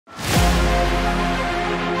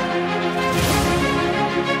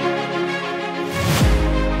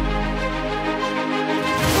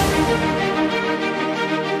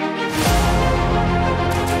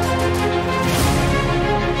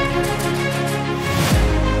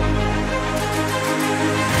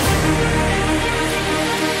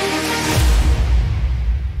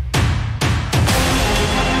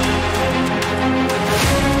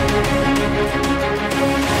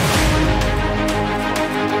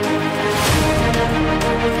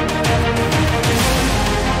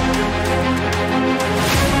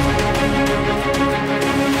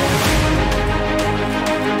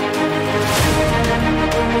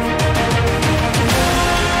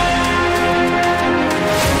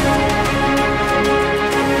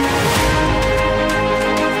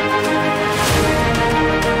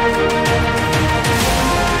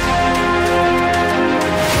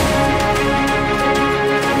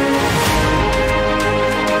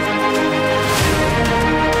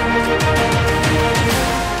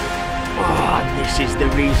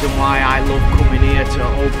reason why I love coming here to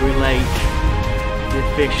Albury Lake with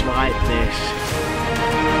fish like this.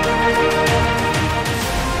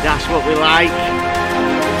 That's what we like.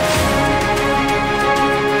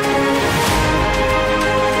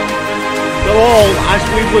 They're all, as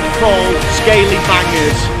we would call, scaly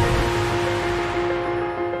bangers.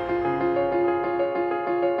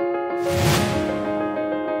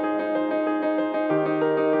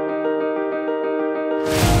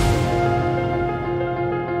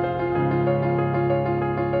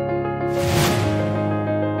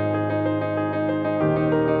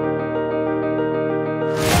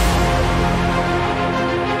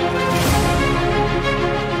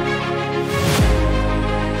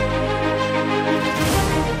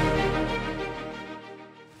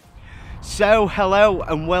 So hello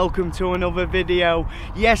and welcome to another video.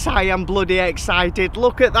 Yes, I am bloody excited.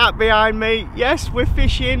 Look at that behind me. Yes, we're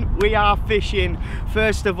fishing. We are fishing.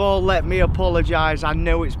 First of all, let me apologise. I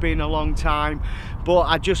know it's been a long time, but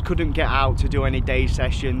I just couldn't get out to do any day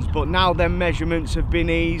sessions. But now them measurements have been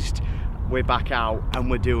eased, we're back out and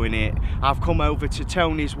we're doing it. I've come over to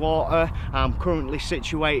Tony's Water. I'm currently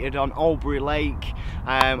situated on Albury Lake.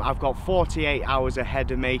 I've got 48 hours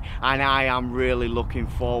ahead of me and I am really looking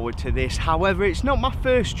forward to this. However, it's not my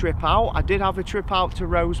first trip out. I did have a trip out to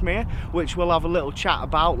Rosemere, which we'll have a little chat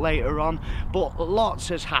about later on, but lots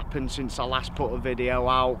has happened since I last put a video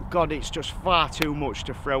out. God, it's just far too much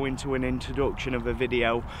to throw into an introduction of a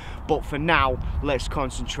video, but for now, let's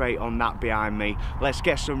concentrate on that behind me. Let's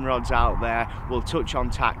get some rods out there. We'll touch on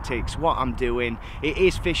tactics, what I'm doing. It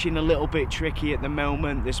is fishing a little bit tricky at the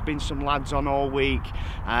moment. There's been some lads on all week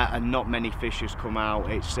and not many fishers come out.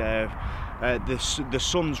 It's the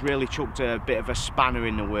sun's really chucked a bit of a spanner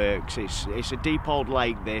in the works. It's a deep old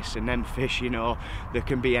lake this, and them fish, you know, they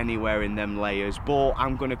can be anywhere in them layers, but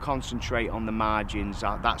I'm going to concentrate on the margins.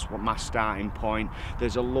 That's what my starting point.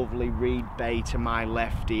 There's a lovely reed bay to my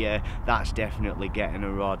left here. That's definitely getting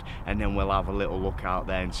a rod, and then we'll have a little look out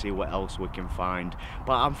there and see what else we can find.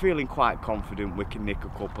 But I'm feeling quite confident we can nick a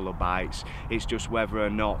couple of bites. It's just whether or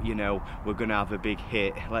not, you know, we're going to have a big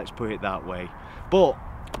hit, let's put it that way. But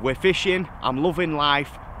we're fishing, I'm loving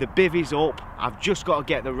life, the bivvy's up, I've just got to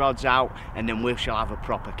get the rods out and then we shall have a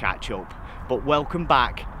proper catch up. But welcome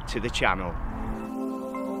back to the channel.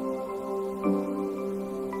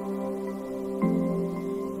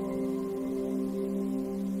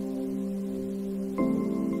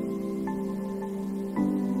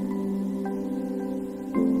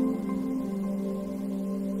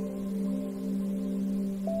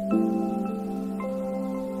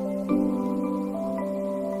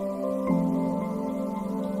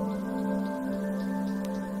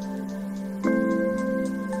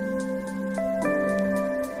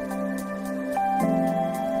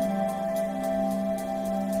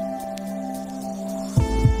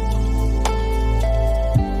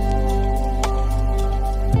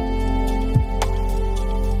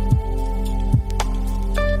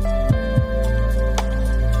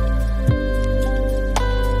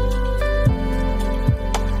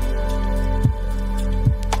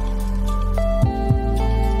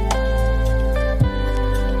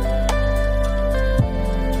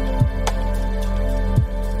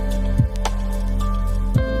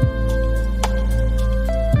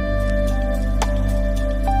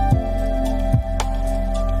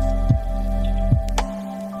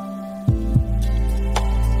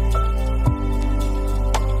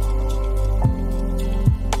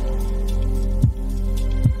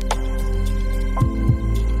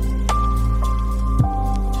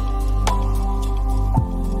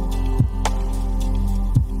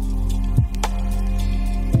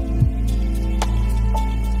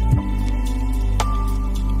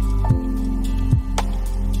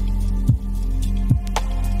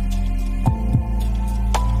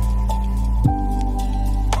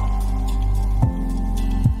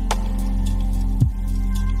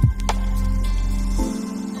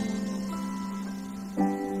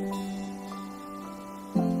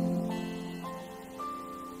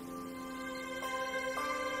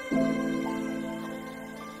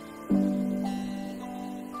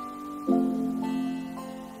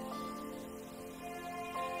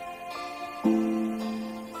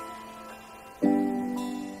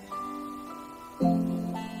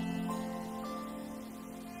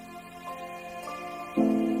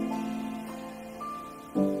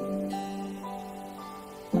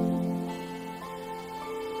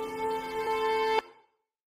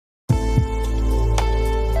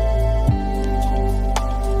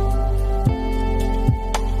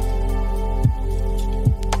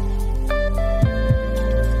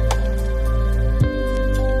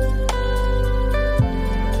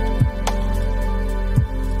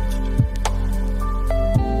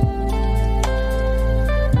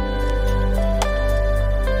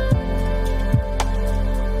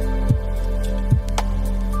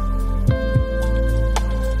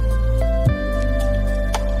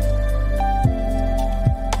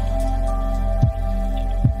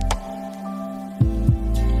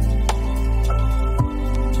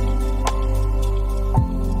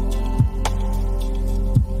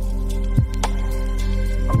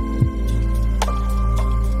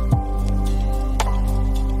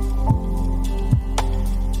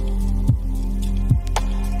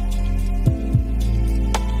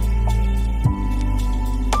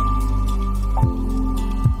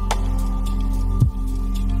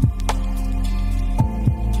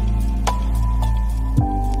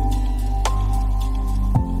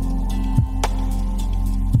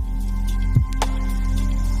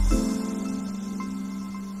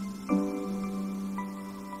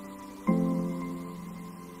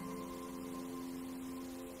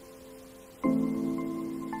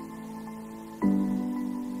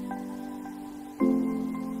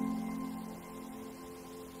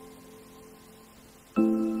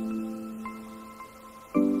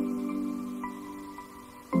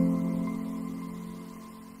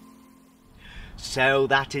 So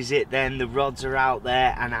that is it then, the rods are out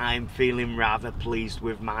there and I'm feeling rather pleased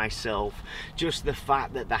with myself. Just the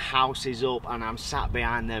fact that the house is up and I'm sat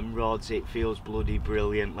behind them rods, it feels bloody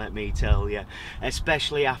brilliant, let me tell you.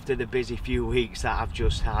 Especially after the busy few weeks that I've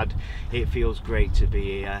just had, it feels great to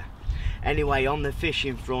be here. Anyway, on the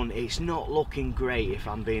fishing front, it's not looking great if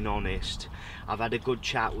I'm being honest. I've had a good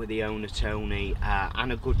chat with the owner Tony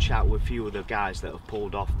and a good chat with a few of the guys that have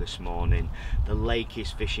pulled off this morning. The lake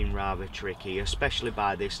is fishing rather tricky, especially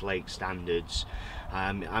by this lake standards.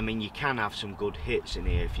 I mean, you can have some good hits in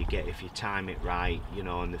here if you time it right, you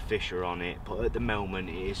know, and the fish are on it, but at the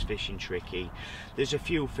moment it is fishing tricky. There's a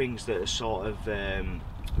few things that are sort of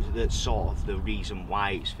the reason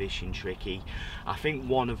why it's fishing tricky. I think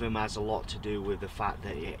one of them has a lot to do with the fact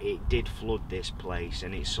that it did flood this place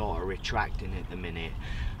and it's sort of retracting at the minute,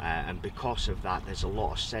 and because of that there's a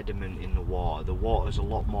lot of sediment in the water. The water's a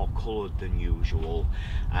lot more coloured than usual,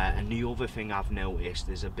 and the other thing I've noticed,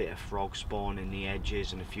 there's a bit of frog spawn in the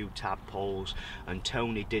edges and a few tadpoles, and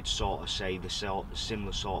Tony did sort of say the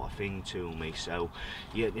similar sort of thing to me. So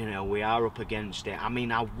you know, we are up against it. I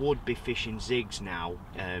mean, I would be fishing zigs now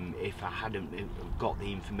if I hadn't got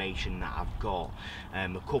the information that I've got.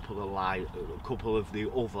 A couple of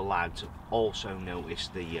the other lads have also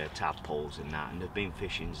noticed the tadpoles and that, and they've been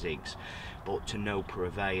fishing zigs, but to no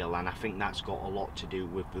prevail. And I think that's got a lot to do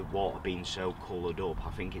with the water being so coloured up.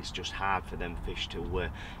 I think it's just hard for them fish to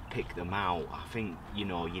pick them out. I think, you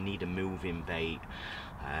know, you need a moving bait.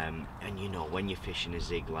 And you know, when you're fishing a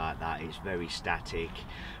zig like that, it's very static.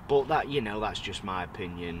 But that, you know, that's just my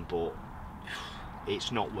opinion, but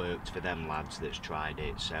it's not worked for them lads that's tried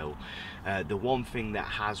it. So the one thing that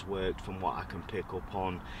has worked from what I can pick up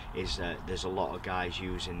on is that there's a lot of guys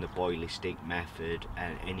using the boilie stick method,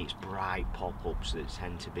 and it's bright pop-ups that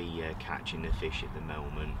tend to be catching the fish at the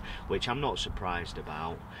moment, which I'm not surprised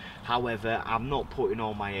about. However, I'm not putting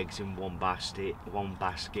all my eggs in one basket.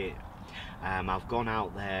 I've gone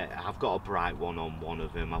out there, I've got a bright one on one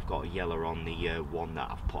of them, I've got a yellow on the one that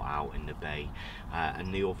I've put out in the bay,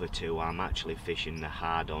 and the other two I'm actually fishing the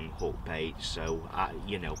hard on hook bait. So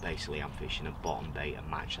you know, basically I'm fishing a bottom bait, a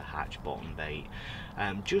match the hatch bottom bait,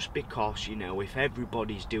 just because, you know, if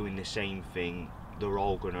everybody's doing the same thing, they're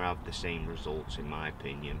all going to have the same results in my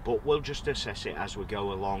opinion. But we'll just assess it as we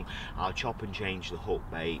go along. I'll chop and change the hook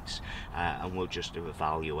baits, and we'll just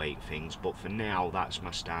evaluate things. But for now, that's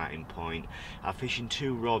my starting point. I'm fishing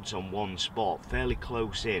 2 rods on one spot, fairly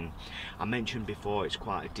close in. I mentioned before it's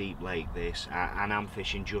quite a deep lake this, and I'm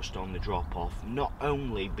fishing just on the drop off, not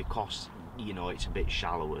only because, you know, it's a bit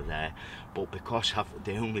shallower there, but because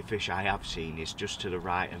the only fish I have seen is just to the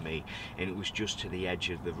right of me, and it was just to the edge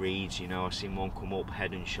of the reeds. You know, I seen one come up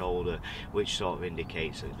head and shoulder, which sort of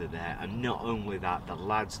indicates that they're there. And not only that, the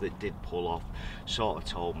lads that did pull off sort of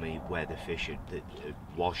told me where the fish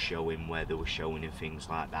was showing, where they were showing and things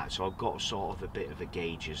like that. So I've got sort of a bit of a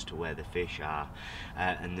gauge as to where the fish are.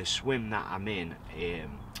 And the swim that I'm in,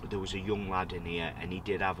 there was a young lad in here and he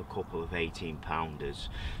did have a couple of 18-pounders,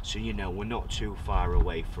 so you know, we're not too far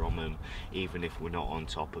away from them, even if we're not on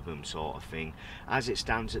top of them, sort of thing. As it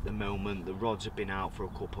stands at the moment, the rods have been out for a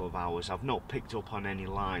couple of hours. I've not picked up on any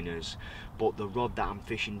liners, but the rod that I'm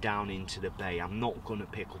fishing down into the bay, I'm not going to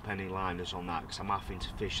pick up any liners on that because I'm having to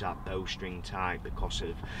fish that bowstring tight because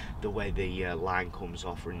of the way the line comes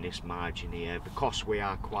off in this margin here. Because we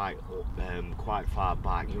are quite far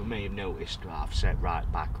back, you may have noticed that I've set right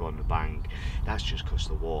back on the bank. That's just because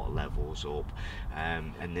the water level's up,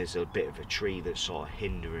 and there's a bit of a tree that's sort of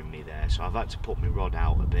hindering me there, so I've had to put my rod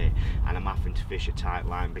out a bit, and I'm having to fish a tight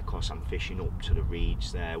line because I'm fishing up to the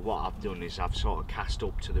reeds there. What I've done is I've sort of cast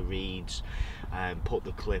up to the reeds and put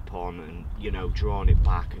the clip on, and you know, drawn it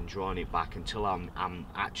back until I'm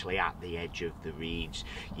actually at the edge of the reeds.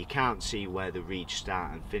 You can't see where the reeds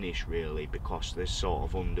start and finish really because they're sort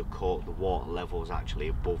of undercut. The water level is actually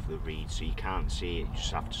above the reeds, so you can't see it. You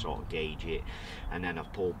just have to sort of gauge it. And then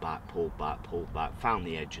I've pulled back, found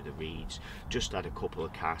the edge of the reeds, just had a couple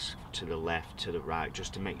of casts to the left, to the right,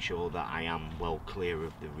 just to make sure that I am well clear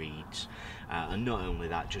of the reeds, and not only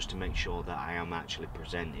that, just to make sure that I am actually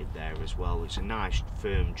presented there as well. It's a nice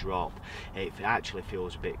firm drop. It actually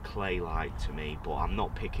feels a bit clay-like to me, but I'm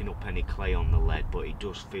not picking up any clay on the lead, but it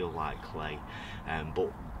does feel like clay.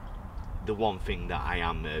 But the one thing that I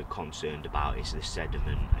am concerned about is the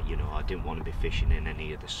sediment. You know, I didn't want to be fishing in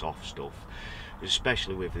any of the soft stuff,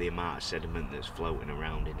 especially with the amount of sediment that's floating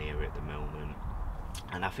around in here at the moment.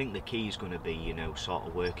 And I think the key is going to be, you know, sort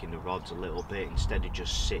of working the rods a little bit instead of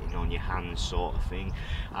just sitting on your hands sort of thing,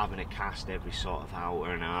 having a cast every sort of hour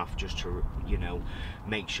and a half just to, you know,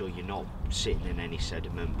 make sure you're not sitting in any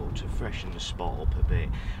sediment, but to freshen the spot up a bit.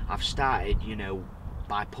 I've started, you know,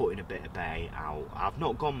 by putting a bit of bait out. I've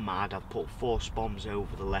not gone mad. I've put 4 spoms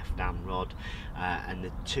over the left hand rod, and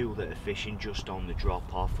the 2 that are fishing just on the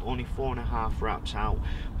drop off, only 4.5 wraps out,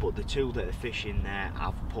 but the 2 that are fishing there,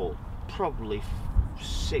 I've put probably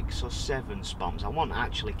 6 or 7 spoms. I wasn't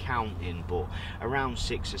actually counting, but around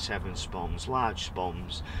 6 or 7 spoms, large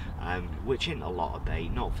spoms, which isn't a lot of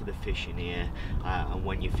bait, not for the fishing here, and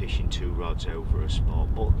when you're fishing 2 rods over a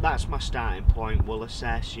spot. But that's my starting point. We'll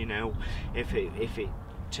assess, you know, if it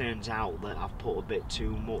turns out that I've put a bit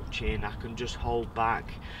too much in, I can just hold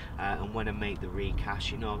back, and when I make the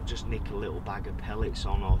recast, you know, just nick a little bag of pellets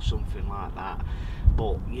on or something like that.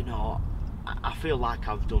 But, you know, I feel like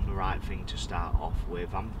I've done the right thing to start off with.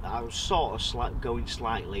 I was sort of going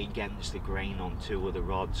slightly against the grain on 2 of the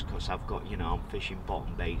rods, because I've got, you know, I'm fishing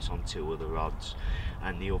bottom baits on 2 of the rods,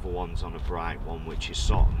 and the other one's on a bright one, which is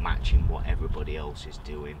sort of matching what everybody else is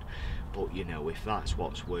doing. But, you know, if that's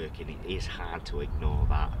what's working, it is hard to ignore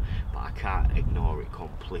that, but I can't ignore it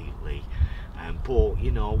completely. But,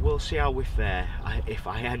 you know, we'll see how we fare. If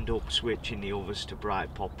I end up switching the others to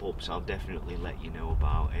bright pop-ups, I'll definitely let you know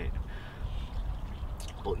about it.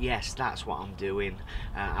 But yes, that's what I'm doing.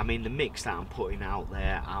 I mean, the mix that I'm putting out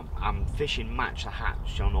there, I'm fishing match the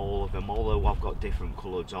hatch on all of them, although I've got different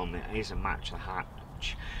colours on. It is a match the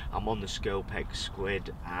hatch. I'm on the Scopex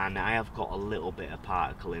squid, and I have got a little bit of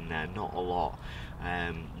particle in there, not a lot.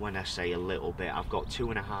 When I say a little bit, I've got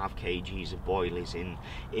 2.5 kgs of boilies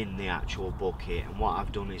in the actual bucket, and what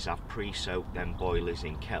I've done is I've pre-soaked them boilies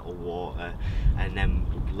in kettle water and then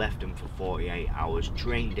left them for 48 hours,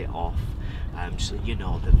 drained it off, so, you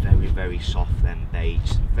know, they're very, very soft, them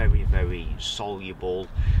baits, very, very soluble,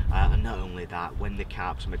 and not only that, when the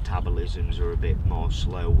carp's metabolisms are a bit more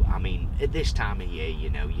slow, I mean, at this time of year, you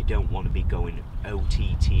know, you don't want to be going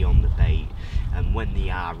OTT on the bait, and when they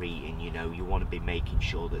are eating, you know, you want to be making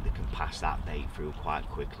sure that they can pass that bait through quite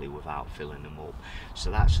quickly without filling them up.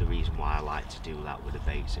 So that's the reason why I like to do that with the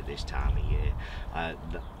baits at this time of year.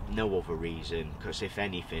 No other reason, because if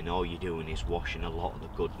anything, all you're doing is washing a lot of the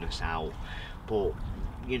goodness out. But,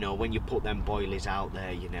 you know, when you put them boilies out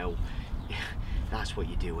there, you know, that's what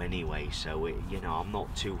you do anyway, so you know, I'm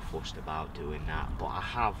not too fussed about doing that. But I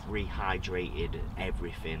have rehydrated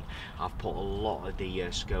everything. I've put a lot of the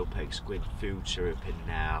Scopex squid food syrup in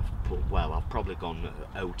there. I've probably gone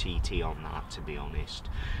OTT on that, to be honest,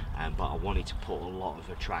 but I wanted to put a lot of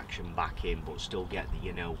attraction back in, but still get the,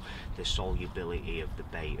 you know, the solubility of the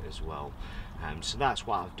bait as well. So that's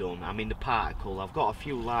what I've done. I mean, the particle, I've got a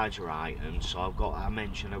few larger items, so I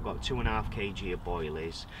mentioned I've got 2.5 kg of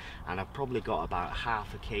boilies, and I've probably got about 0.5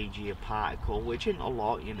 kg of particle, which isn't a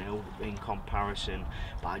lot, you know, in comparison,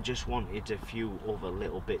 but I just wanted a few other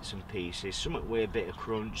little bits and pieces, something with a bit of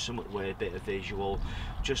crunch, something with a bit of visual,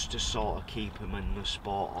 just to sort of keep them in the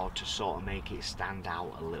spot, or to sort of make it stand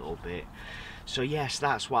out a little bit. So yes,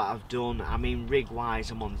 that's what I've done. I mean, rig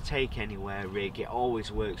wise, I'm on the Take Anywhere rig. It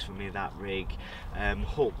always works for me, that rig.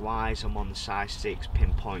 Hook wise, I'm on the size 6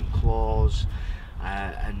 pinpoint claws.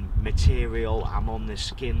 And material, I'm on the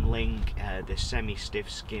Skin Link, the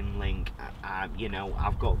semi-stiff Skin Link. You know,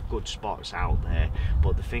 I've got good spots out there,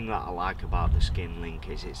 but the thing that I like about the Skin Link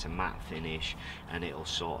is it's a matte finish, and it'll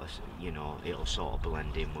sort of, you know, it'll sort of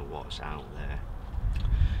blend in with what's out there.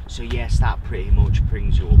 So yes, that pretty much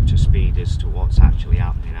brings you up to speed as to what's actually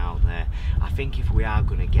happening out there. I think if we are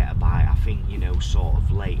going to get a bite, I think, you know, sort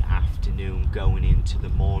of late afternoon going into the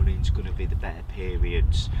morning's going to be the better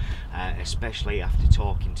periods, especially after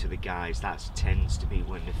talking to the guys. That tends to be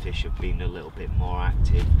when the fish have been a little bit more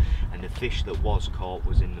active, and the fish that was caught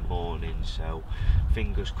was in the morning, so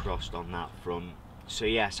fingers crossed on that front. So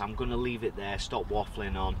yes, I'm going to leave it there, stop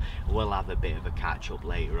waffling on. We'll have a bit of a catch up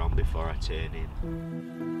later on before I turn in.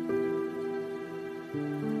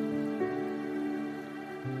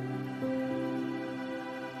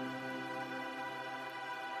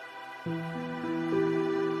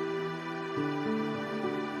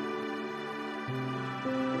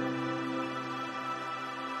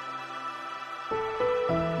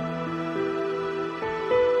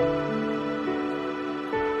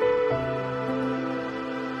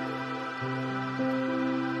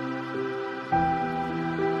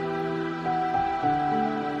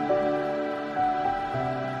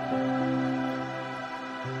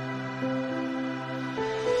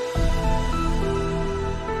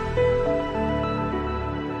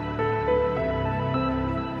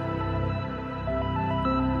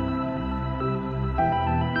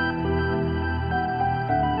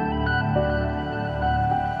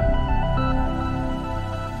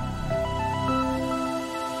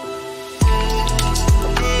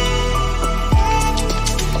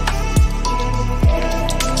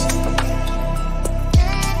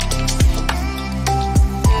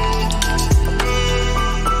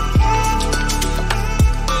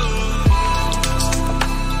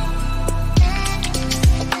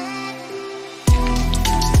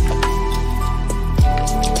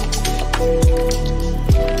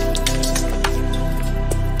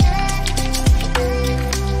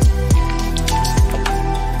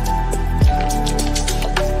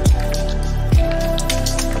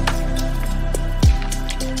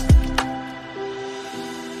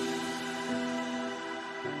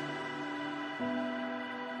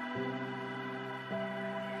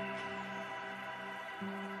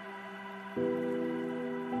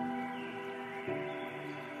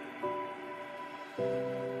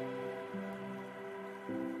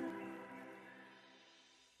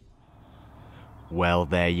 Well,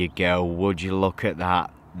 there you go. Would you look at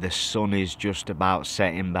that? The sun is just about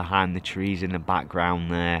setting behind the trees in the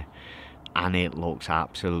background there, and it looks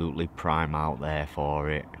absolutely prime out there for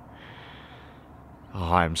it.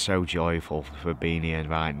 Oh, I'm so joyful for being here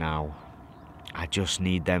right now. I just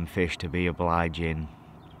need them fish to be obliging.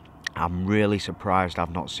 I'm really surprised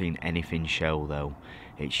I've not seen anything show though.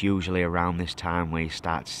 It's usually around this time where you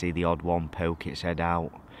start to see the odd one poke its head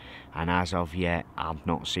out. And as of yet, I've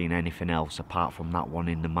not seen anything else apart from that one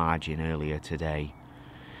in the margin earlier today.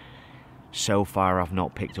 So far I've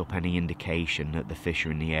not picked up any indication that the fish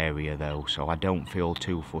are in the area though, so I don't feel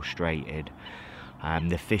too frustrated.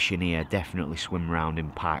 The fish in here definitely swim around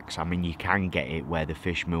in packs. I mean, you can get it where the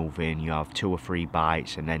fish move in, you have 2 or 3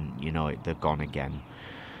 bites and then, you know, they're gone again.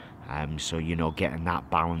 So, you know, getting that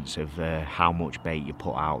balance of how much bait you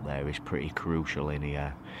put out there is pretty crucial in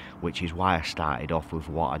here, which is why I started off with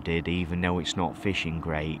what I did. Even though it's not fishing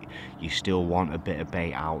great, you still want a bit of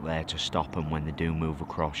bait out there to stop them when they do move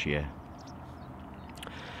across you.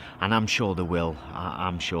 And I'm sure they will.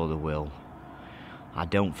 I'm sure they will. I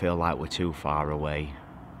don't feel like we're too far away.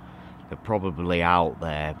 They're probably out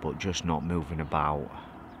there, but just not moving about.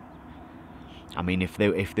 I mean, if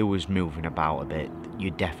they was moving about a bit,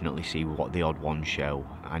 you'd definitely see what the odd ones show,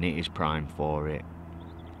 and it is prime for it.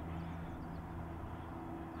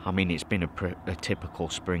 I mean, it's been a typical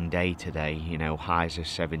spring day today, you know, highs of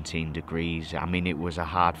 17 degrees. I mean, it was a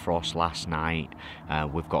hard frost last night.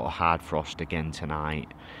 We've got a hard frost again tonight.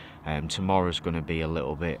 Tomorrow's going to be a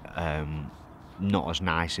little bit not as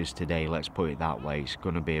nice as today, let's put it that way. It's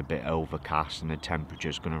going to be a bit overcast and the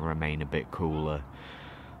temperature's going to remain a bit cooler.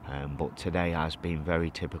 But today has been very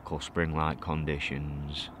typical spring-like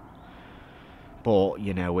conditions. But,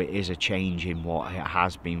 you know, it is a change in what it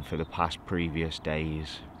has been for the past previous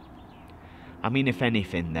days. I mean, if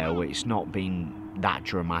anything, though, it's not been that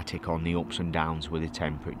dramatic on the ups and downs with the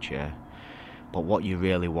temperature. But what you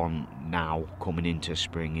really want now, coming into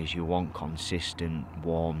spring, is you want consistent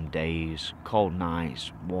warm days, cold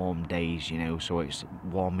nights, warm days, you know, so it's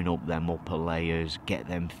warming up them upper layers, get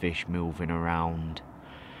them fish moving around.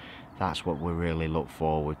 That's what we really look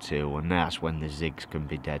forward to, and that's when the zigs can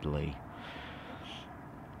be deadly.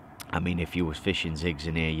 I mean, if you was fishing zigs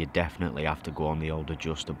in here, you'd definitely have to go on the old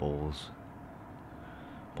adjustables.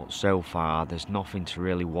 But so far, there's nothing to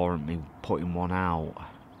really warrant me putting one out.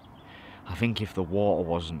 I think if the water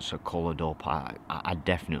wasn't so coloured up, I'd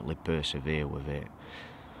definitely persevere with it.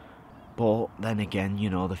 But then again, you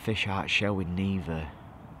know, the fish aren't showing neither.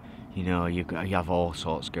 You know, you have all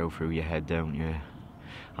sorts go through your head, don't you?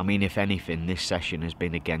 I mean, if anything, this session has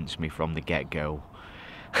been against me from the get-go.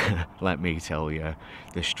 Let me tell you,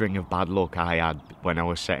 the string of bad luck I had when I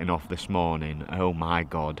was setting off this morning, oh my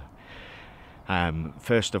God.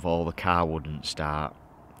 First of all, the car wouldn't start.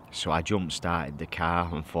 So I jump-started the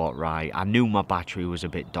car and thought, right, I knew my battery was a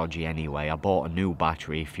bit dodgy anyway. I bought a new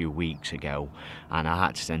battery a few weeks ago and I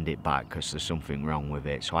had to send it back because there's something wrong with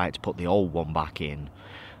it. So I had to put the old one back in.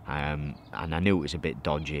 And I knew it was a bit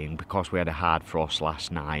dodgy, and because we had a hard frost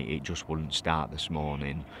last night, it just wouldn't start this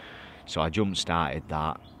morning. So I jump-started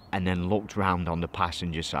that and then looked round on the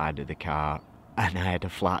passenger side of the car and I had a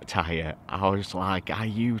flat tyre. I was like, are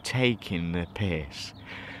you taking the piss?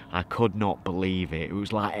 I could not believe it. It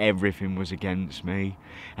was like everything was against me.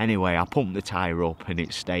 Anyway, I pumped the tyre up and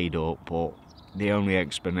it stayed up, but the only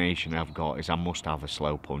explanation I've got is I must have a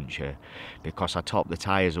slow puncher, because I topped the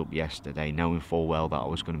tyres up yesterday knowing full well that I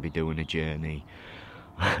was going to be doing a journey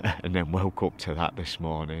and then woke up to that this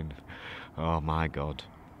morning. Oh my God.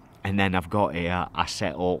 And then I've got here, I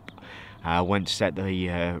set up, I went to set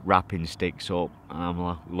the wrapping sticks up, and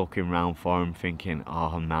I'm looking round for them thinking,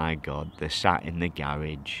 oh my God, they're sat in the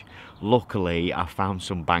garage. Luckily, I found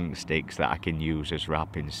some bank sticks that I can use as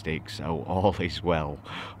wrapping sticks, so all is well,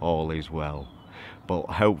 all is well. But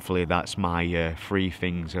hopefully that's my 3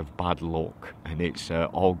 things of bad luck, and it's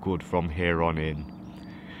all good from here on in.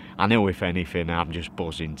 I know if anything I'm just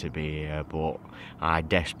buzzing to be here, but I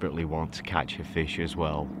desperately want to catch a fish as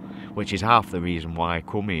well, which is half the reason why I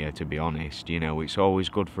come here, to be honest. You know, it's always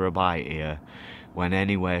good for a bite here. When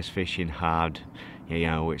anywhere's fishing hard, you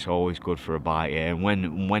know, it's always good for a bite here.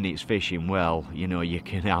 And when it's fishing well, you know, you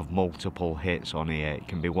can have multiple hits on here. It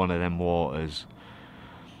can be one of them waters.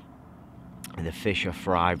 And the fish are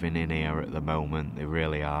thriving in here at the moment, they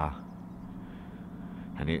really are.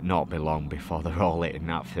 And it'll not be long before they're all hitting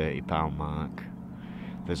that £30 mark.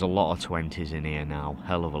 There's a lot of 20s in here now,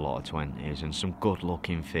 hell of a lot of 20s, and some good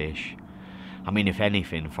looking fish. I mean, if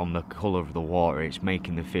anything, from the colour of the water, it's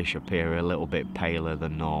making the fish appear a little bit paler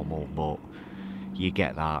than normal, but you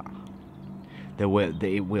get that.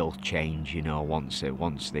 It will change, you know, once the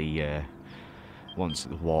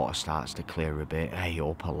water starts to clear a bit. Hey,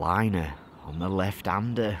 up a liner on the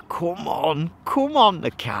left-hander. Come on,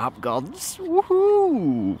 the carp gods.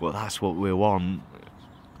 Woohoo! Well, that's what we want.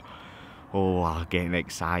 Oh, I'm getting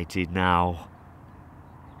excited now.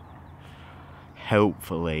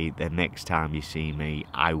 Hopefully, the next time you see me,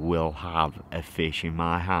 I will have a fish in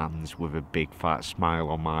my hands with a big fat smile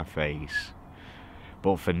on my face.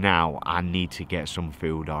 But for now, I need to get some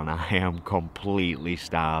food on. I am completely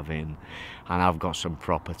starving. And I've got some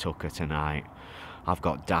proper tucker tonight. I've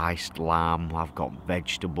got diced lamb, I've got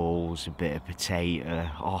vegetables, a bit of potato.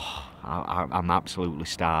 Oh, I'm absolutely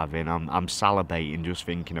starving. I'm salivating just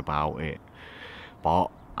thinking about it.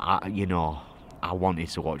 But, you know, I wanted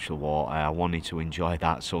to watch the water. I wanted to enjoy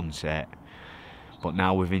that sunset. But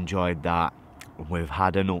now we've enjoyed that, we've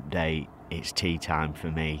had an update, it's tea time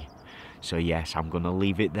for me. So yes, I'm going to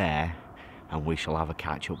leave it there, and we shall have a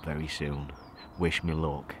catch up very soon. Wish me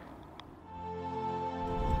luck.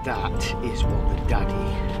 That is what the daddy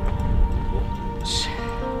wants.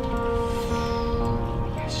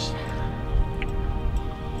 Yes.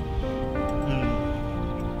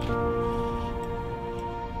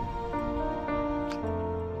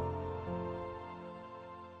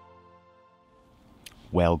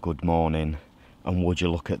 Well, good morning. And would you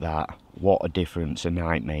look at that, what a difference a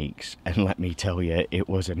night makes. And let me tell you, it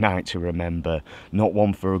was a night to remember. Not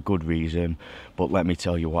one for a good reason, but let me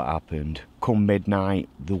tell you what happened. Come midnight,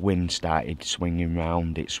 the wind started swinging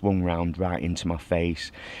round. It swung round right into my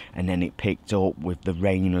face, and then it picked up with the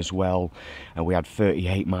rain as well. And we had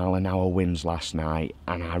 38-mile-an-hour winds last night,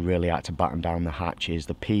 and I really had to batten down the hatches.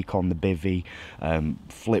 The peak on the bivvy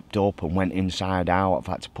flipped up and went inside out. I've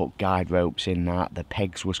had to put guide ropes in that. The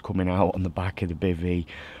pegs was coming out on the back of the bivvy.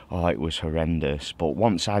 Oh, it was horrendous. But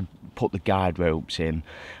once I'd put the guide ropes in,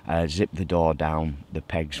 zipped the door down, the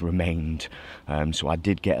pegs remained. So I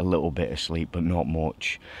did get a little bit of sleep, but not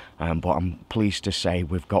much. But I'm pleased to say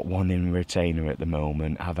we've got one in retainer at the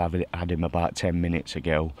moment. I've had him about 10 minutes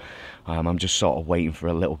ago. I'm just sort of waiting for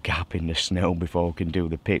a little gap in the snow before we can do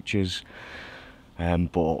the pictures.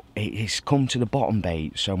 But it's come to the bottom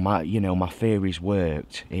bait, so my theory's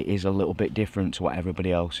worked. It is a little bit different to what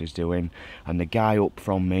everybody else is doing. And the guy up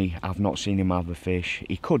from me, I've not seen him have a fish.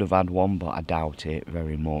 He could have had one, but I doubt it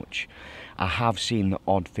very much. I have seen the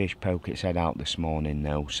odd fish poke its head out this morning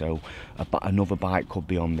though, so another bite could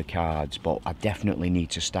be on the cards. But I definitely need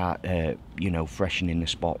to start, freshening the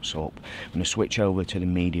spots up. I'm going to switch over to the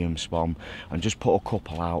medium spawn and just put a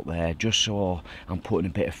couple out there, just so I'm putting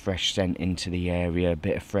a bit of fresh scent into the area, a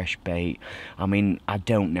bit of fresh bait. I mean, I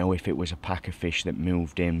don't know if it was a pack of fish that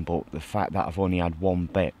moved in, but the fact that I've only had one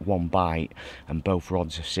bite and both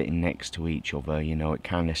rods are sitting next to each other, you know, it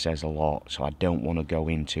kind of says a lot. So I don't want to go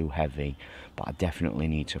in too heavy, but I definitely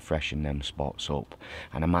need to freshen them spots up.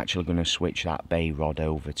 And I'm actually going to switch that bay rod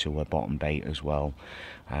over to a bottom bait as well.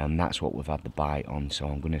 That's what we've had the bite on, so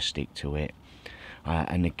I'm going to stick to it.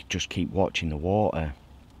 And just keep watching the water.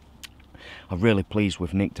 I'm really pleased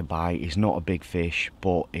with Nick to bite. He's not a big fish,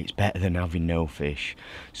 but it's better than having no fish.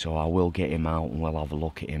 So I will get him out and we'll have a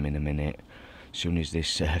look at him in a minute. As soon as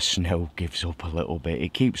this snow gives up a little bit,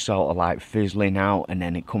 it keeps sort of like fizzling out and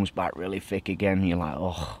then it comes back really thick again. You're like,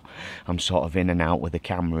 oh, I'm sort of in and out with the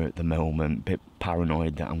camera at the moment, a bit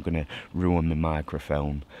paranoid that I'm going to ruin my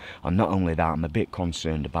microphone. And not only that, I'm a bit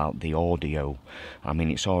concerned about the audio. I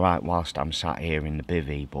mean, it's alright whilst I'm sat here in the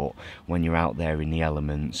bivvy, but when you're out there in the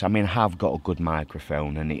elements, I mean, I have got a good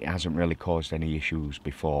microphone and it hasn't really caused any issues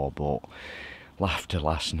before, but after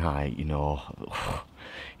last night, you know,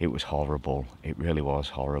 it was horrible. It really was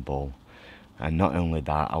horrible. And not only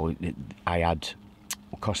that, I had,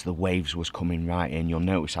 because the waves was coming right in, you'll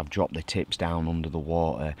notice I've dropped the tips down under the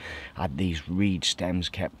water. I had these reed stems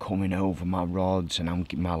kept coming over my rods,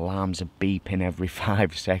 and my alarms are beeping every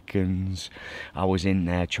 5 seconds. I was in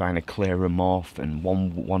there trying to clear them off, and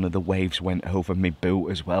one of the waves went over my boot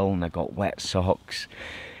as well, and I got wet socks.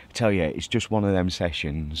 I tell you, it's just one of them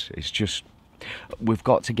sessions. It's just, we've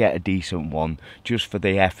got to get a decent one just for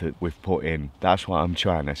the effort we've put in. That's what I'm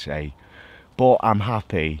trying to say. But I'm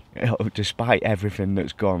happy, despite everything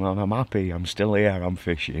that's gone on. I'm happy, I'm still here, I'm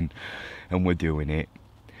fishing, and we're doing it.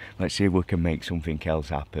 Let's see if we can make something else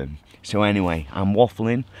happen. So anyway, I'm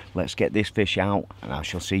waffling. Let's get this fish out and I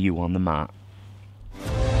shall see you on the mat.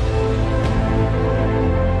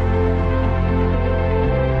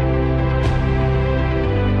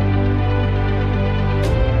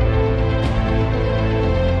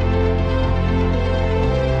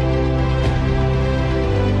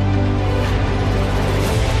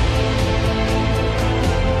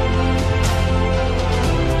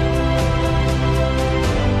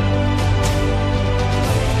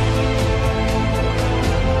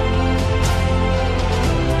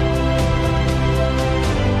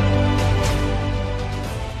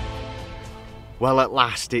 Well, at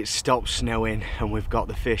last it stopped snowing and we've got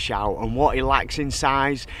the fish out, and what he lacks in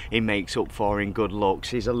size he makes up for in good looks.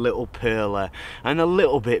 He's a little pearler and a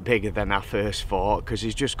little bit bigger than I first thought, because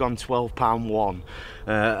he's just gone £12.1.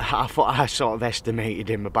 I thought I sort of estimated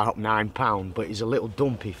him about £9, but he's a little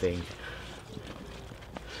dumpy thing.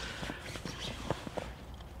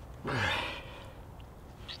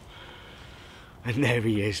 And there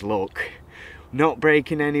he is, look. Not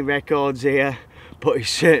breaking any records here, but he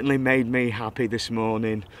certainly made me happy this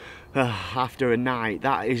morning. After a night,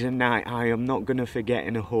 that is a night I am not going to forget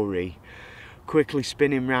in a hurry. Quickly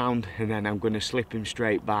spin him round and then I'm going to slip him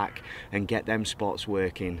straight back and get them spots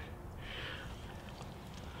working.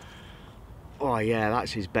 Oh yeah,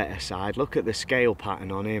 that's his better side. Look at the scale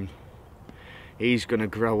pattern on him. He's going to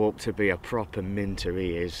grow up to be a proper minter,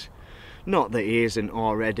 he is. Not that he isn't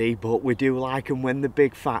already, but we do like him when they're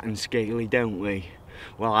big, fat and scaly, don't we?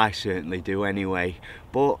 Well, I certainly do anyway,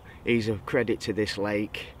 but he's a credit to this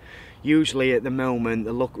lake. Usually at the moment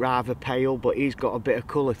they look rather pale, but he's got a bit of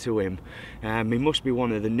colour to him. He must be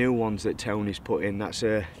one of the new ones that Tony's put in. That's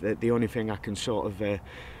the only thing I can sort of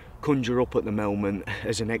conjure up at the moment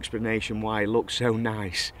as an explanation why he looks so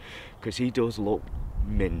nice, because he does look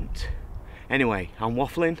mint. Anyway, I'm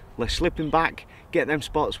waffling. Let's slip him back, get them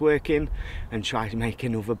spots working and try to make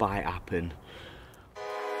another bite happen.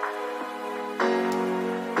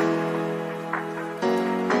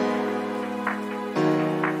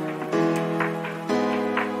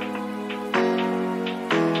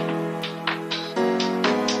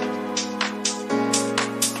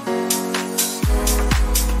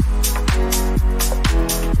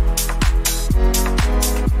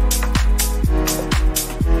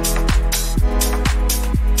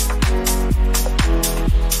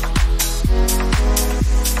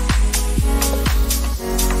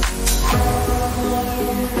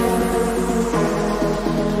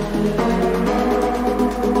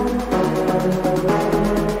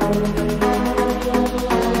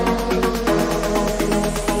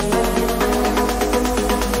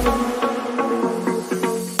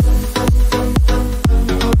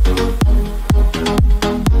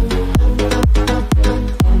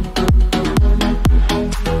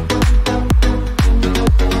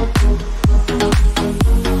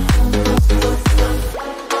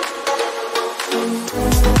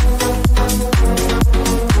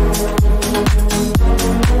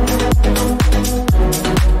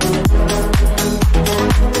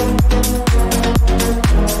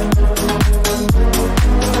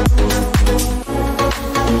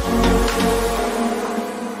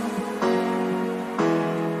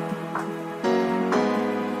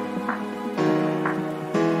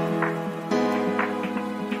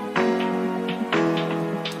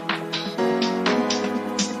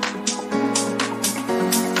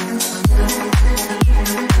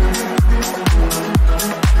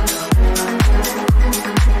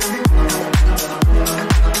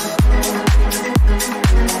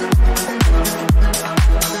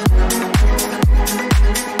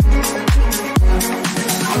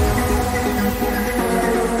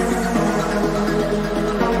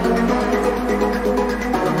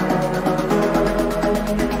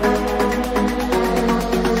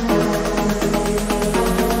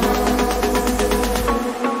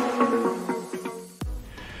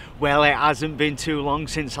 Well, it hasn't been too long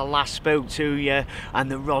since I last spoke to you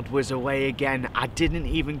and the rod was away again. I didn't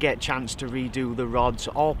even get a chance to redo the rods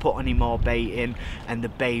or put any more bait in, and the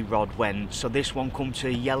bay rod went. So this one come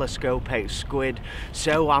to yellow scopex squid.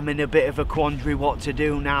 So I'm in a bit of a quandary what to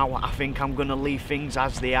do now. I think I'm going to leave things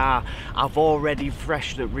as they are. I've already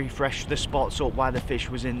refreshed the spots up while the fish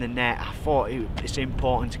was in the net. I thought it's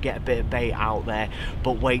important to get a bit of bait out there,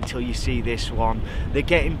 but wait till you see this one. They're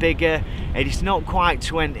getting bigger. It's not quite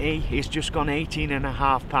 20. He's just gone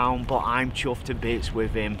 18.5 pounds, but I'm chuffed to bits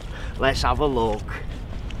with him. Let's have a look.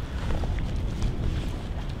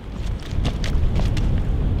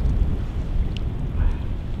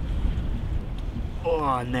 Oh,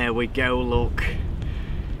 and there we go, look.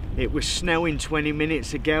 It was snowing 20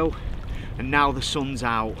 minutes ago, and now the sun's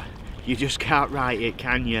out. You just can't write it,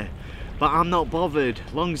 can you? But I'm not bothered.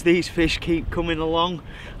 As long as these fish keep coming along,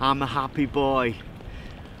 I'm a happy boy.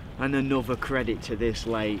 And another credit to this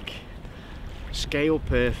lake. Scale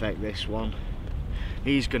perfect, this one.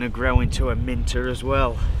 He's going to grow into a minter as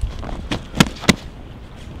well.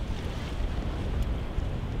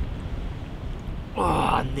 Oh,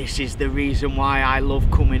 and this is the reason why I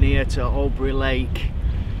love coming here to Albury Lake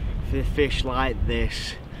for fish like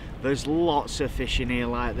this. There's lots of fish in here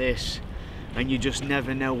like this, and you just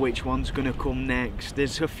never know which one's going to come next.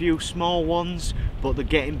 There's a few small ones, but they're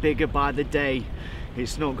getting bigger by the day.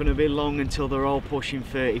 It's not going to be long until they're all pushing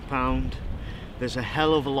 30 pounds. There's a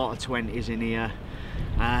hell of a lot of 20s in here,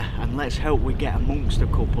 and let's hope we get amongst a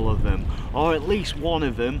couple of them, or at least one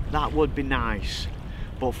of them. That would be nice.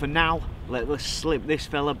 But for now, let's slip this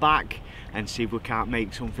fella back and see if we can't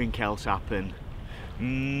make something else happen.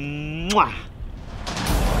 Mwah!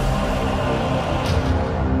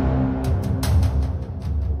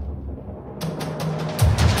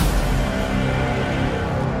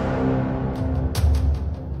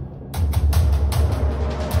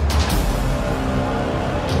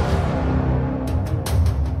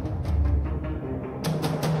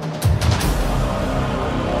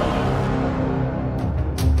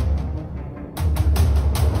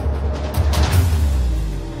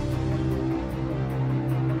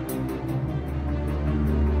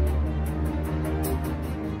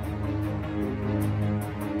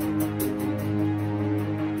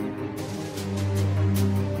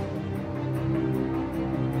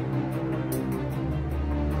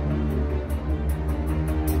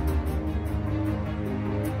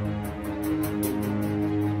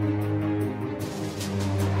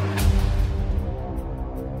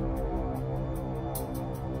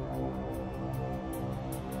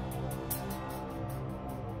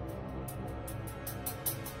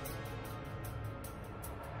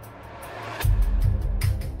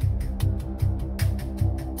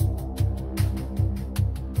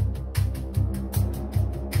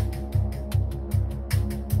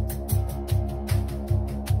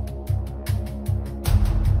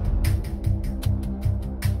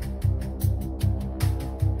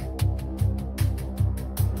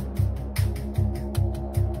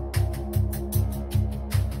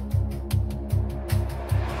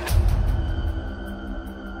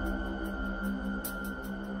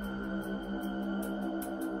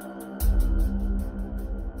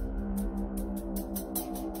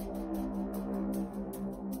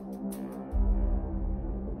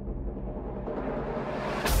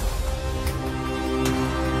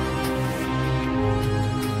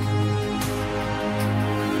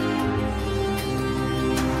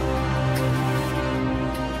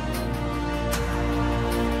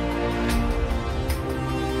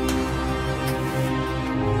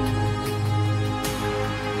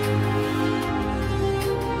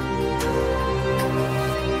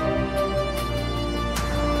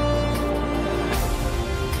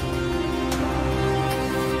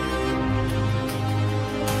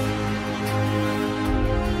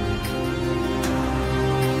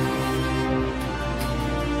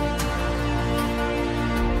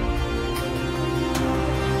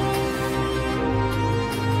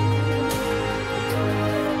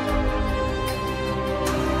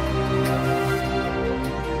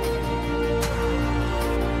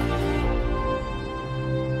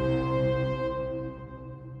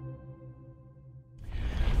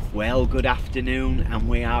 Well, good afternoon, and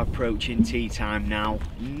we are approaching tea time now.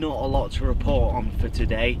 Not a lot to report on for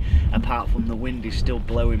today, apart from the wind is still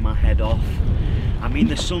blowing my head off. I mean,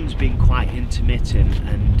 the sun's been quite intermittent,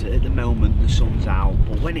 and at the moment the sun's out,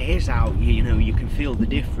 but when it is out, you know, you can feel the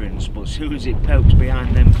difference. But as soon as it pokes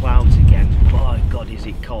behind them clouds again, by God, is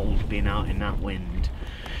it cold being out in that wind.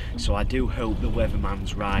 So I do hope the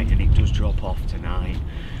weatherman's right and it does drop off tonight,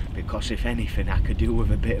 because if anything I could do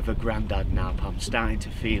with a bit of a grandad nap. I'm starting to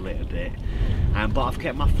feel it a bit. But I've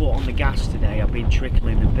kept my foot on the gas today. I've been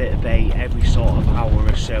trickling a bit of bait every sort of hour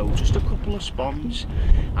or so, just a couple of spawns.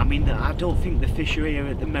 I mean, I don't think the fish are here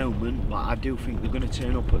at the moment, but I do think they're going to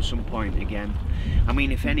turn up at some point again. I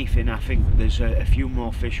mean, if anything, I think there's a few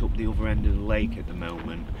more fish up the other end of the lake at the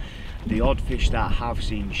moment. The odd fish that I have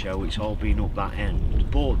seen show, it's all been up that end,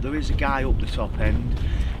 but there is a guy up the top end,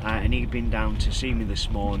 and he'd been down to see me this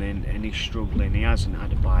morning and he's struggling. He hasn't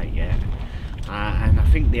had a bite yet, and I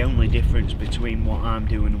think the only difference between what I'm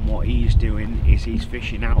doing and what he's doing is he's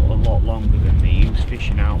fishing out a lot longer than me. He was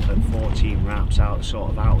fishing out at 14 wraps out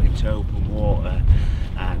into open water,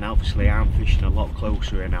 and obviously I'm fishing a lot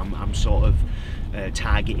closer, and I'm sort of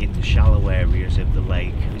targeting the shallow areas of the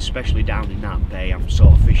lake, especially down in that bay. I'm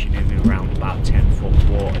sort of fishing in around about 10-foot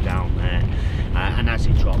water down there, and as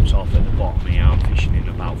it drops off at the bottom here, I'm fishing in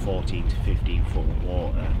about 14 to 15 foot of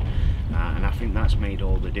water, and I think that's made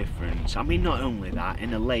all the difference. I mean, not only that,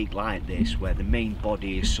 in a lake like this where the main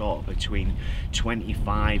body is sort of between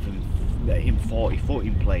 25 and 40 foot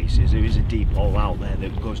in places, there is a deep hole out there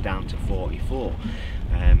that goes down to 40 foot.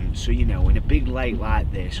 So, you know, in a big lake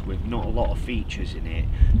like this with not a lot of features in it,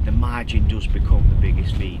 the margin does become the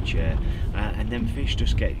biggest feature, and then fish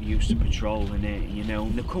just get used to patrolling it, you know,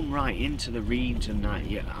 and they come right into the reeds and that.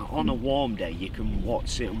 On a warm day you can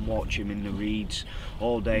sit and watch them in the reeds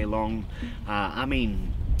all day long. I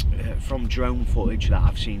mean, from drone footage that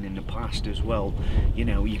I've seen in the past as well, you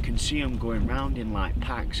know, you can see them going round in like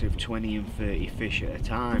packs of 20 and 30 fish at a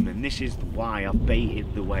time, and this is why I've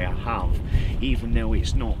baited the way I have. Even though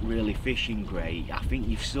it's not really fishing great, I think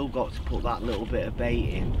you've still got to put that little bit of bait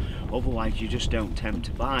in, otherwise you just don't tempt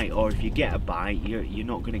to bite, or if you get a bite, you're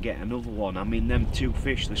not going to get another one. I mean, them 2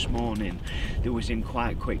 fish this morning, they was in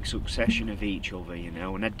quite quick succession of each other, you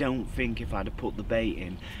know, and I don't think if I'd have put the bait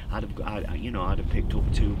in, I'd have picked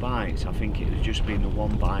up 2 bites. I think it had just been the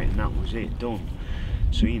 1 bite and that was it, done.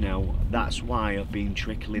 So, you know, that's why I've been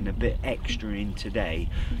trickling a bit extra in today,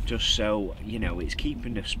 just so, you know, it's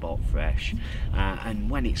keeping the spot fresh. And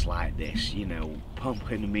when it's like this, you know,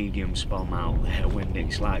 pumping a medium spom out there when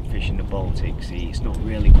it's like fishing the Baltic Sea, it's not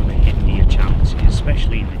really going to hinder your chances,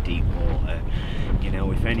 especially in the deep water. You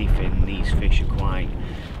know, if anything, these fish are quite,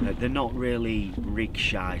 they're not really rig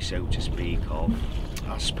shy, so to speak of.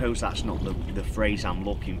 I suppose that's not the phrase I'm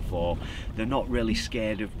looking for. They're not really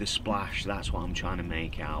scared of the splash, that's what I'm trying to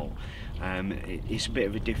make out. It's a bit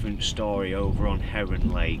of a different story over on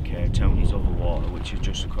Heron Lake, Tony's other water, which is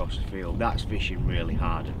just across the field. That's fishing really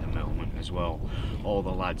hard at the moment as well. All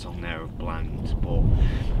the lads on there have blanked, but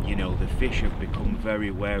you know, the fish have become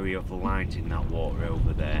very wary of the lines in that water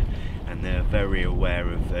over there, and they're very aware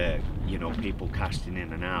of you know, people casting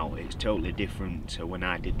in and out. It's totally different to when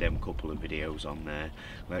I did them couple of videos on there,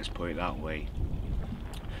 let's put it that way.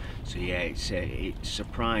 So yeah, it's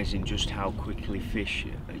surprising just how quickly fish,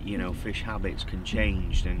 you know, fish habits can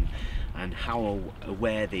change, and how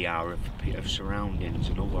aware they are of surroundings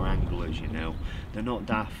and other anglers. You know, they're not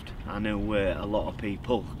daft. I know a lot of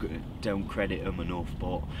people don't credit them enough,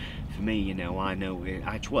 but for me, you know, I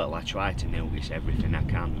try to notice everything I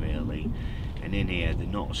can really, and in here they're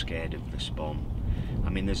not scared of the spom. I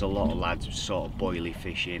mean, there's a lot of lads sort of boilie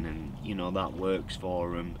fishing, and you know, that works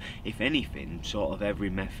for them. If anything, sort of every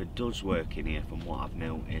method does work in here from what I've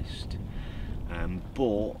noticed.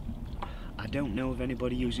 But I don't know of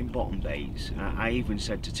anybody using bottom baits. I even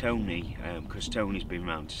said to Tony, because Tony's been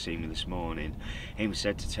round to see me this morning, I even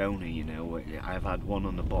said to Tony, you know, I've had one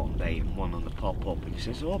on the bottom bait and one on the pop-up, and he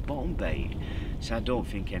says, oh, bottom bait. So I don't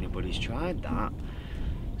think anybody's tried that.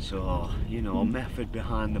 So, you know, a method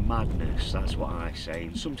behind the madness, that's what I say.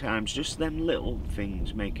 And sometimes just them little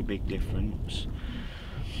things make a big difference.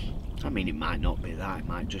 I mean, it might not be that, it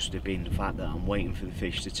might just have been the fact that I'm waiting for the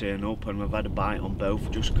fish to turn up and I've had a bite on both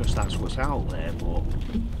just because that's what's out there, but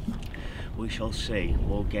we shall see.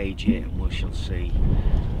 We'll gauge it and we shall see.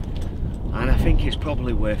 And I think it's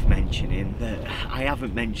probably worth mentioning that I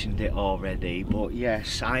haven't mentioned it already, but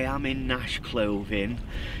yes, I am in Nash clothing.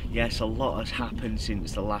 Yes, a lot has happened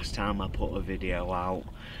since the last time I put a video out.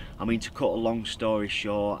 I mean, to cut a long story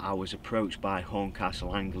short, I was approached by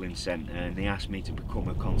Horncastle Angling Centre and they asked me to become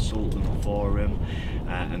a consultant for them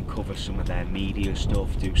and cover some of their media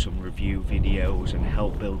stuff, do some review videos and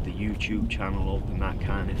help build the YouTube channel up and that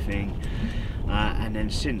kind of thing. And then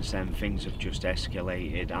since then things have just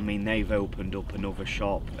escalated. I mean, they've opened up another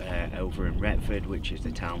shop over in Retford, which is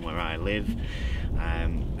the town where I live,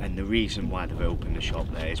 and the reason why they've opened the shop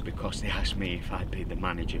there is because they asked me if I'd be the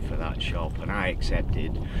manager for that shop, and I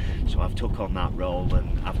accepted. So I've took on that role,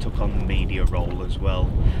 and I've took on the media role as well.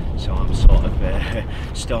 So I'm sort of a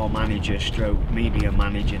store manager stroke media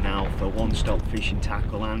manager now for One Stop Fishing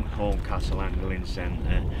Tackle and Horncastle Angling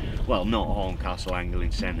Centre. Well, not Horncastle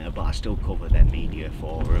Angling Centre, but I still cover their media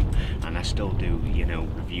for them, and I still do, you know,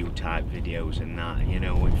 review type videos and that. You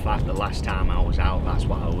know, in fact, the last time I was out, that's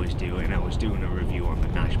what I was doing. I was doing a review on the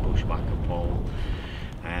Nash bushwhacker pole.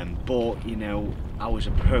 But you know, I was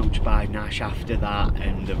approached by Nash after that,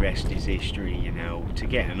 and the rest is history. You know, to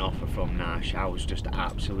get an offer from Nash, I was just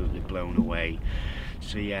absolutely blown away.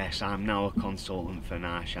 So yes, I'm now a consultant for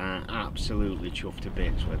Nash. I'm absolutely chuffed to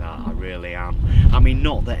bits with that, I really am. I mean,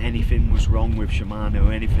 not that anything was wrong with Shimano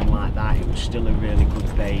or anything like that, it was still a really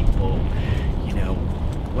good bait, but you know,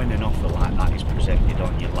 when an offer like that is presented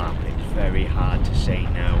on your lap, it's very hard to say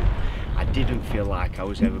no. I didn't feel like I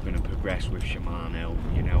was ever going to progress with Shimano.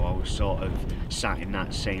 You know, I was sort of sat in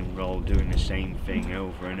that same role doing the same thing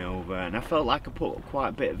over and over, and I felt like I put quite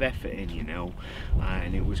a bit of effort in, you know,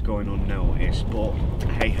 and it was going unnoticed. But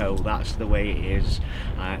hey ho, that's the way it is,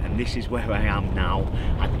 and this is where I am now.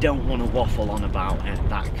 I don't want to waffle on about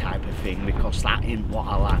that type of thing, because that isn't what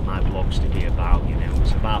I like my vlogs to be about. You know,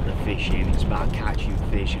 it's about the fishing, it's about catching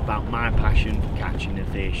fish, it's about my passion for catching the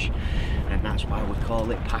fish, and that's why we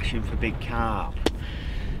call it Passion for Big Carp.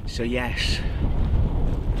 So yes,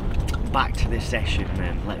 back to the session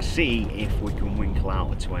then. Let's see if we can winkle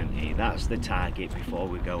out a 20. That's the target before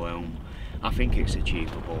we go home. I think it's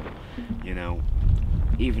achievable, you know.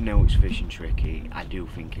 Even though it's fishing tricky, I do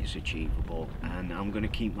think it's achievable, and I'm going to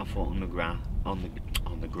keep my foot on the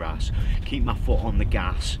grass, keep my foot on the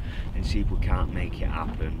gas, and see if we can't make it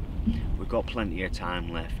happen. We've got plenty of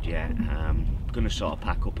time left yet. I'm going to sort of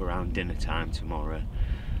pack up around dinner time tomorrow,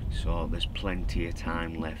 so there's plenty of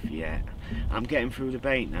time left yet. I'm getting through the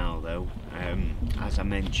bait now though. As I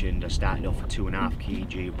mentioned, I started off with 2.5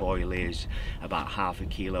 kg boilies, about half a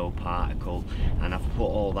kilo particle, and I've put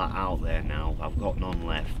all that out there now. I've got none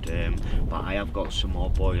left, but I have got some more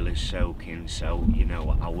boilies soaking, so you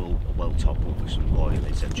know I will top up with some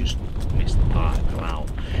boilies. I've just missed the particle out,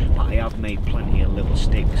 but I have made plenty of little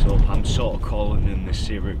sticks up. I'm sort of calling them the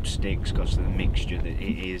syrup sticks because of the mixture that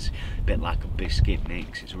it is, a bit like a biscuit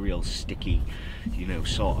mix. It's a real sticky, you know,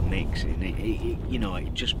 sort of mix, and you know,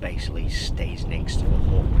 it just basically stays next to the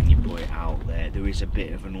hook when you put it out there. There is a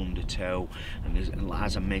bit of an undertow, and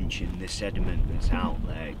as I mentioned, the sediment that's out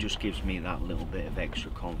there, it just gives me that little bit of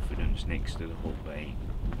extra confidence next to the hook bait.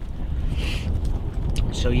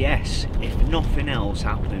 So yes, if nothing else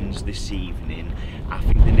happens this evening, I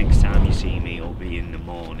think the next time you see me will be in the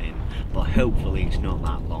morning, but hopefully it's not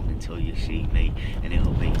that long until you see me, and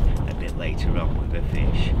it'll be a bit later on with the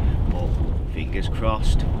fish. But fingers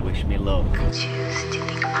crossed, wish me luck. I choose to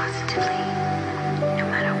think positively, no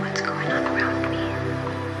matter what's going on around me.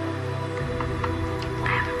 I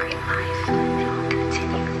have a great life, and will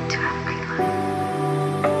continue to have a great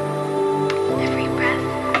life. Every breath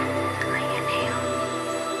I inhale,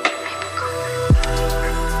 I feel confident.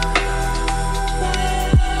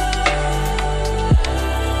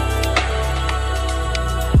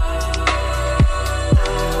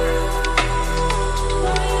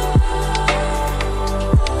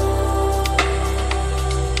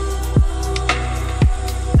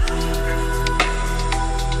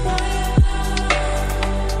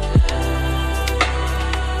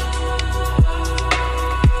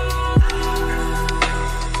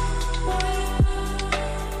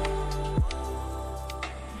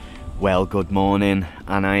 Well, good morning,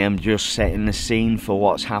 and I am just setting the scene for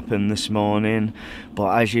what's happened this morning.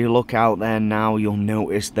 But as you look out there now, you'll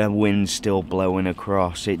notice the wind's still blowing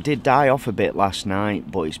across. It did die off a bit last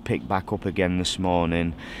night, but it's picked back up again this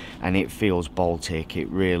morning, and it feels Baltic, it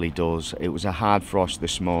really does. It was a hard frost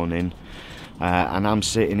this morning. And I'm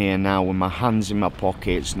sitting here now with my hands in my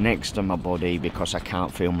pockets next to my body because I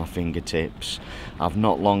can't feel my fingertips. I've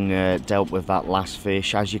not long dealt with that last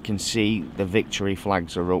fish. As you can see, the victory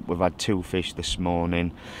flags are up. We've had 2 fish this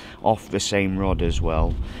morning off the same rod as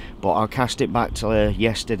well. But I'll cast it back to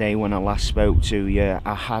yesterday when I last spoke to you.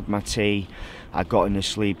 I had my tea, I got in a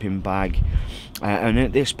sleeping bag, and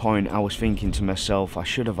at this point I was thinking to myself, I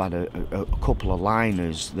should have had a couple of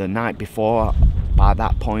liners the night before. By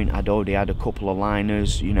that point I'd already had a couple of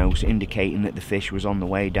liners, you know, indicating that the fish was on the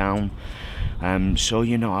way down. So,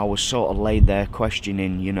 you know, I was sort of laid there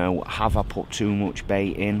questioning, you know, have I put too much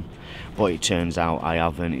bait in? But it turns out I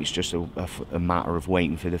haven't. It's just a matter of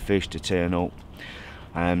waiting for the fish to turn up.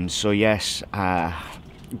 So yes,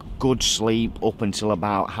 good sleep up until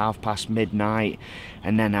about midnight,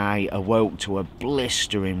 and then I awoke to a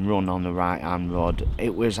blistering run on the right hand rod.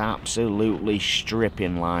 It was absolutely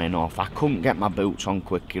stripping line off. I couldn't get my boots on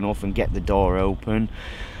quick enough and get the door open.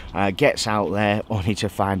 Gets out there only to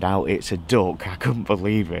find out it's a duck. I couldn't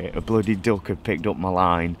believe it. A bloody duck had picked up my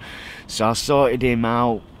line. So I sorted him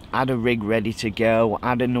out, had a rig ready to go,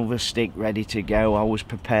 had another stick ready to go. I was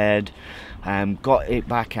prepared. Got it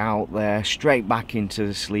back out there, straight back into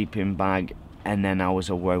the sleeping bag, and then I was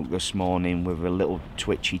awoke this morning with a little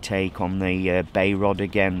twitchy take on the bay rod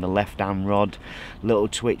again, the left hand rod. Little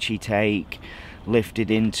twitchy take,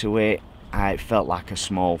 lifted into it. It felt like a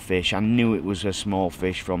small fish. I knew it was a small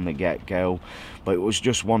fish from the get-go, but it was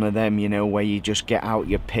just one of them, you know, where you just get out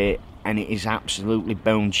your pit and it is absolutely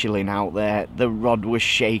bone chilling out there. The rod was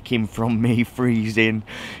shaking from me freezing.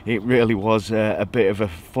 It really was a bit of a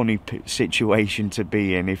funny situation to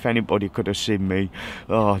be in. If anybody could have seen me,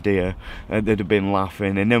 oh dear, they'd have been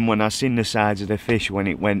laughing. And then when I seen the size of the fish when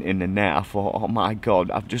it went in the net, I thought, oh my god,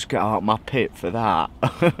 I've just got out my pit for that.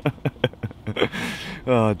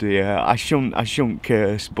 Oh dear, I shouldn't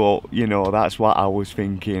curse, but you know, that's what I was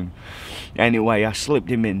thinking. Anyway, I slipped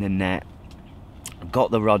him in the net, got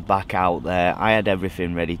the rod back out there. I had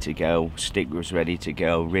everything ready to go. Stick was ready to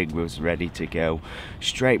go, rig was ready to go.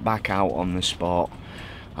 Straight back out on the spot.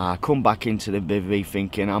 I come back into the bivvy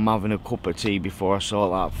thinking I'm having a cup of tea before I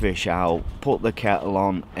sort that fish out. Put the kettle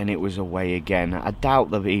on and it was away again. I doubt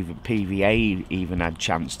the PVA even had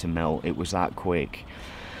chance to melt. It was that quick.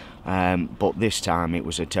 But this time it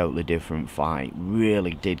was a totally different fight.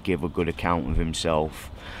 Really did give a good account of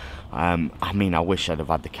himself. I mean, I wish I'd have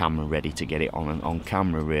had the camera ready to get it on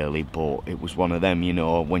camera really, but it was one of them, you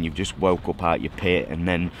know, when you've just woke up out your pit and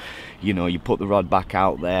then, you know, you put the rod back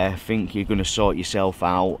out there, think you're going to sort yourself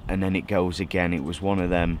out, and then it goes again. It was one of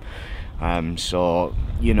them. So,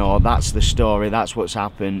 you know, that's the story, that's what's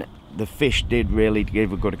happened. The fish did really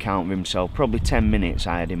give a good account of himself. Probably 10 minutes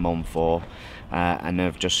I had him on for, and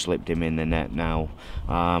I've just slipped him in the net now.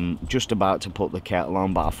 Just about to put the kettle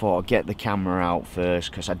on, but I thought I'd get the camera out first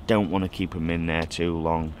because I don't want to keep him in there too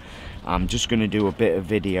long. I'm just going to do a bit of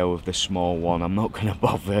video of the small one. I'm not going to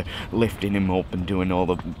bother lifting him up and doing all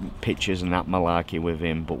the pictures and that malarkey with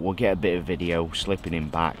him, but we'll get a bit of video slipping him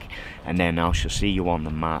back, and then I shall see you on the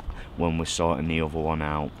mat when we're sorting the other one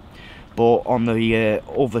out. But on the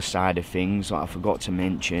other side of things, I forgot to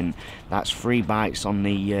mention, that's 3 bites on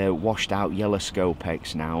the washed out yellow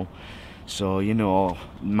scopex now. So, you know,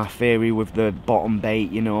 my theory with the bottom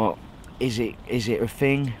bait, you know, is it a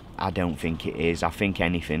thing? I don't think it is. I think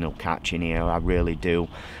anything will catch in here, I really do.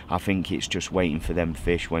 I think it's just waiting for them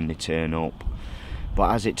fish when they turn up.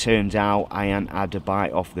 But as it turns out, I ain't had a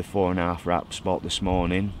bite off the 4.5 wrap spot this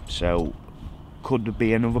morning, so could there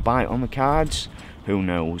be another bite on the cards? Who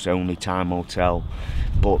knows, only time will tell.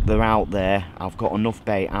 But they're out there. I've got enough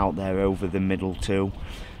bait out there over the middle too,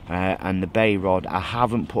 and the bait rod, I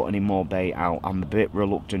haven't put any more bait out. I'm a bit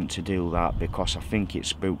reluctant to do that because I think it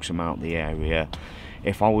spooks them out the area.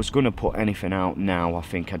 If I was going to put anything out now, I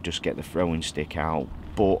think I'd just get the throwing stick out,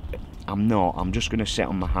 but I'm not. I'm just going to sit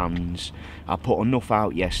on my hands. I put enough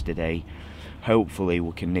out yesterday. Hopefully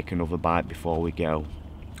we can nick another bite before we go,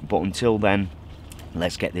 but until then,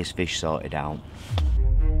 let's get this fish sorted out.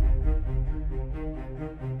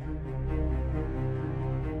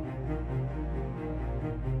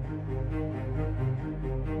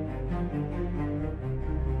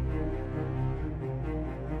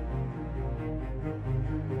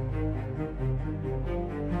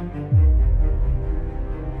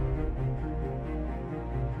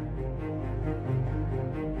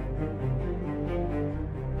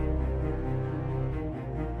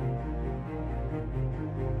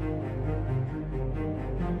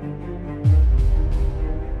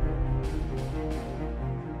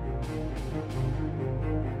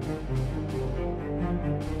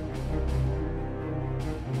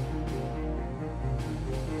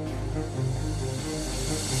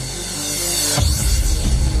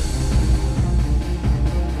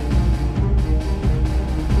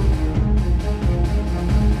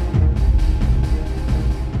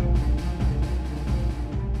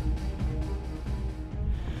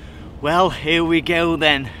 Well, here we go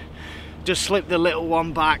then. Just slipped the little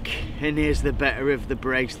one back, and here's the better of the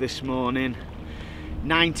brace this morning.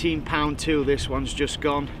 £19.2 this one's just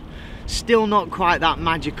gone. Still not quite that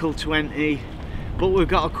magical 20, but we've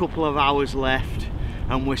got a couple of hours left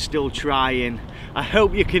and we're still trying. I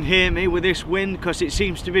hope you can hear me with this wind because it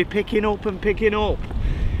seems to be picking up and picking up.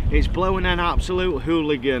 It's blowing an absolute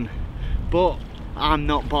hooligan, but I'm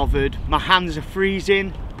not bothered. My hands are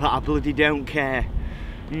freezing, but I bloody don't care.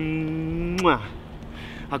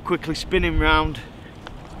 I'll quickly spin him round,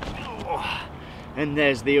 and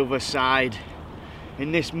there's the other side.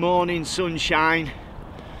 In this morning sunshine,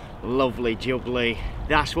 lovely jubbly,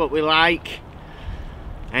 that's what we like.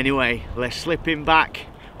 Anyway, let's slip him back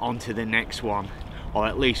onto the next one, or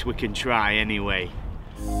at least we can try anyway.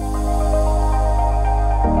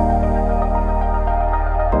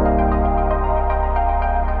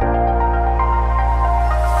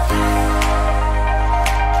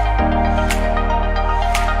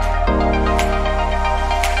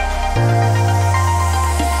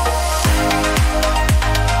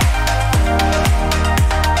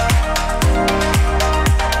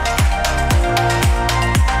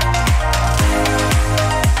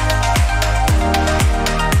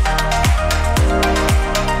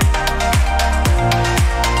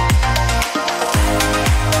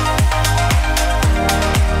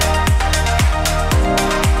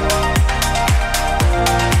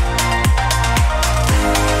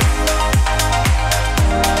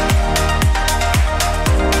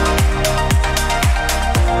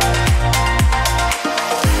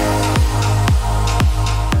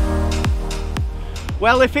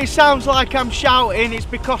 Well, if it sounds like I'm shouting, it's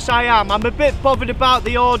because I am. I'm a bit bothered about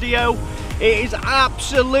the audio. It is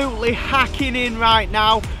absolutely hacking in right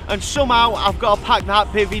now, and somehow I've got to pack that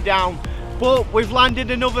bivvy down. But we've landed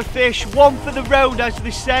another fish, one for the road as they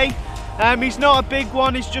say. He's not a big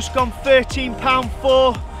one, he's just gone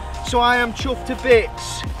 £13.4, so I am chuffed to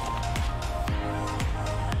bits.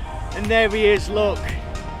 And there he is, look.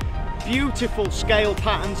 Beautiful scale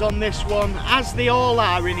patterns on this one, as they all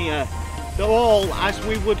are in here. They're all, as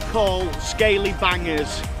we would call, scaly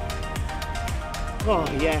bangers. Oh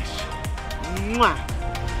yes. Mwah.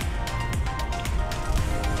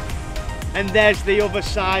 And there's the other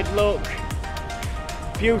side, look.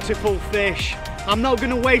 Beautiful fish. I'm not going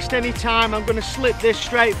to waste any time, I'm going to slip this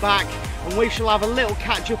straight back and we shall have a little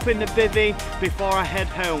catch up in the bivvy before I head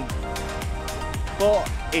home. But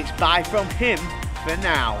it's bye from him for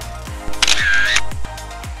now.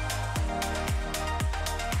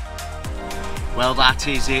 Well, that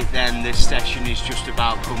is it then. This session is just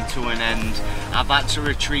about come to an end. I've had to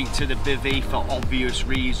retreat to the bivvy for obvious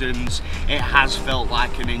reasons. It has felt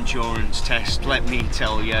like an endurance test, let me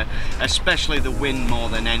tell you, especially the wind more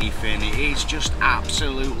than anything. It's just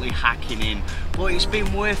absolutely hacking in, but it's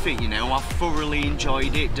been worth it, you know. I've thoroughly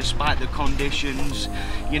enjoyed it despite the conditions.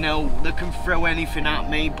 You know, they can throw anything at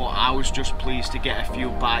me, but I was just pleased to get a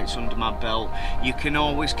few bites under my belt. You can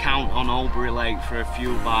always count on Albury Lake for a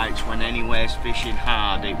few bites when anywhere's fishing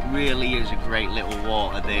hard. It really is a great little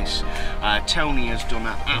water, this. Tony has done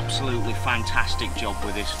an absolutely fantastic job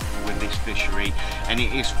with this fishery, and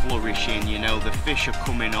it is flourishing. You know, the fish are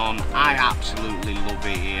coming on. I absolutely love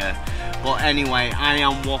it here. But anyway, I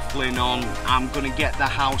am waffling on. I'm gonna get the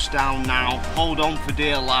house down now. Hold on for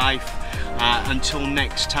dear life. Until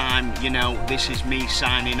next time, you know, this is me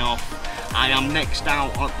signing off. I am next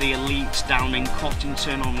out at the Elites down in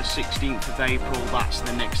Cottington on the 16th of April. That's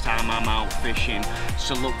the next time I'm out fishing,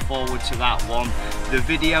 so look forward to that one. The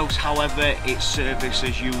videos, however, it's service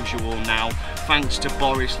as usual now. Thanks to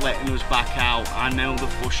Boris letting us back out. I know the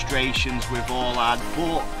frustrations we've all had,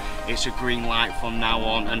 but it's a green light from now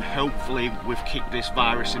on, and hopefully we've kicked this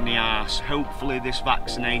virus in the arse. Hopefully this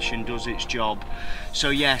vaccination does its job. So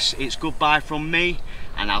yes, it's goodbye from me,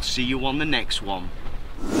 and I'll see you on the next one.